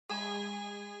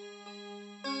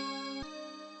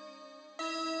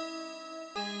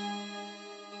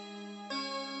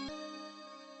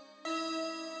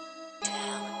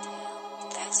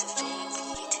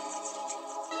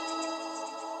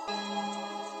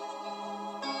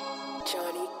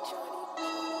Jonny.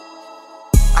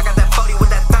 I got that 40 with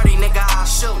that 30, nigga, I'll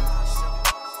shoot.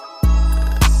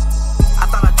 I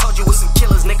thought I told you with some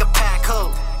killers, nigga, pack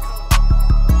who?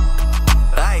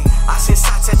 Hey, I send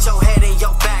shots at your head and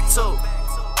your back too.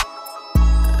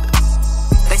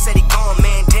 They said he going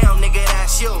man down, nigga,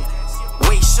 that's you.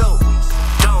 We shoot,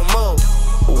 don't move.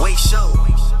 We shoot,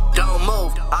 don't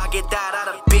move. I'll get that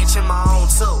out of bitch in my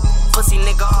own too. Pussy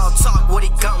nigga all talk, what he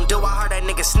gon' do? I heard that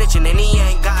nigga snitching and he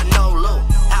ain't got no loot.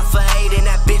 Half a 8 in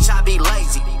that bitch, I be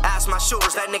lazy. Ask my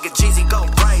shooters, that nigga Jeezy go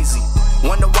crazy.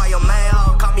 Wonder why your man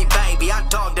all call me baby. I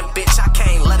dogged the bitch, I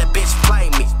can't let a bitch play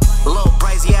me. Little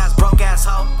brazy ass, broke ass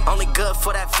hoe. Only good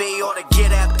for that fee or to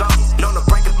get that throat. Known to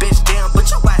break a bitch down, but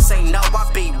your ass ain't know.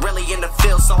 I be really in the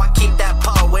field, so I keep that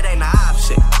pole, it ain't an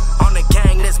option. On the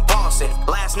gang, this bossin'.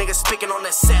 Last nigga speaking on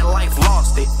the set, life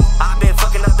lost it. I been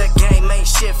fucking up the game, ain't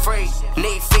shit free.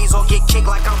 Need fees or get kicked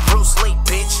like I'm Bruce Lee,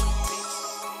 bitch.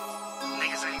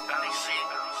 Niggas ain't about they shit.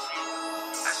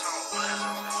 That's on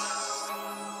blessing.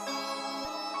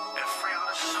 And free all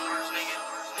the shooters, nigga.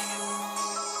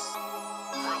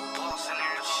 Real boss in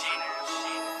there and shit.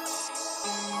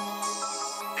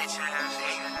 Bitch ass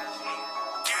nigga.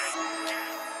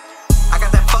 I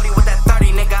got that 40 with that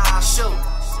 30, nigga, I'll shoot.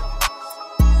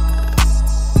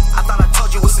 I thought I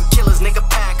told you with some killers, nigga,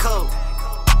 pack who?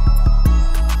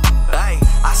 Hey,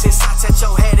 I send shots at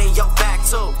your head and your back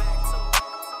too.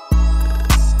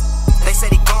 They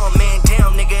said he going man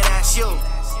down, nigga, that's you.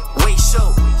 We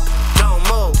shoot, don't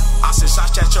move. I send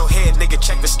shots at your head, nigga,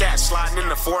 check the stats. Sliding in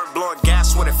the Ford, blowing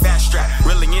gas with a fast strap.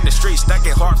 Really in the streets, stuck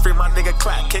it hard, free my nigga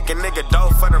clap. Kicking nigga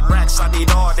dough for them racks, I need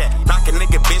all that. Knock a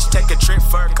nigga bitch, take a trip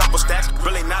for a couple stacks.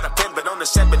 Really not a pimp, but on the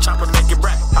set, bitch, I'ma make it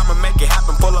rap. I'ma make it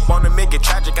happen, pull up on the make it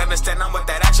tragic. Understand I'm with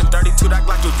that action, 32 dock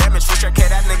like do damage. For sure,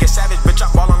 that nigga savage, bitch,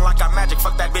 I'm ballin' like I'm magic.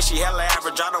 Fuck that bitch, she hella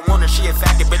average, I don't want her, she a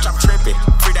faggot, bitch, I'm trippin'.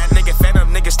 Free that nigga, phantom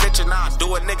nigga snitchin', I'll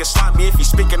do a nigga slime me if he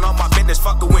speaking on my business,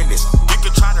 fuck a witness. You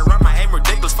can try to run my aim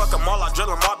ridiculous, fuck them all, I drill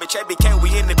them all, bitch, ABK,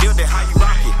 we in the building, how you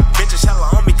rock it? Bitches hella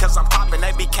on me cause I'm poppin',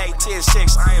 ABK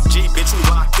 10-6, IMG, bitch, we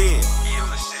locked in.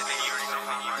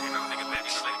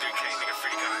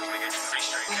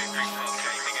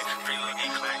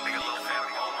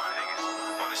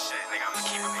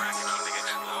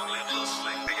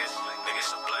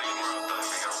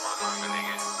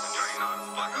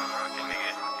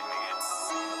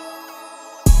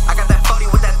 I got that 40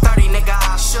 with that 30, nigga,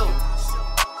 I'll shoot.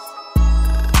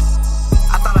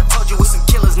 I thought I told you with some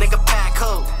killers, nigga, pack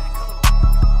who?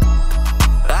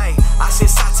 Hey, I send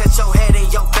shots at your head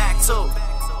and your back too.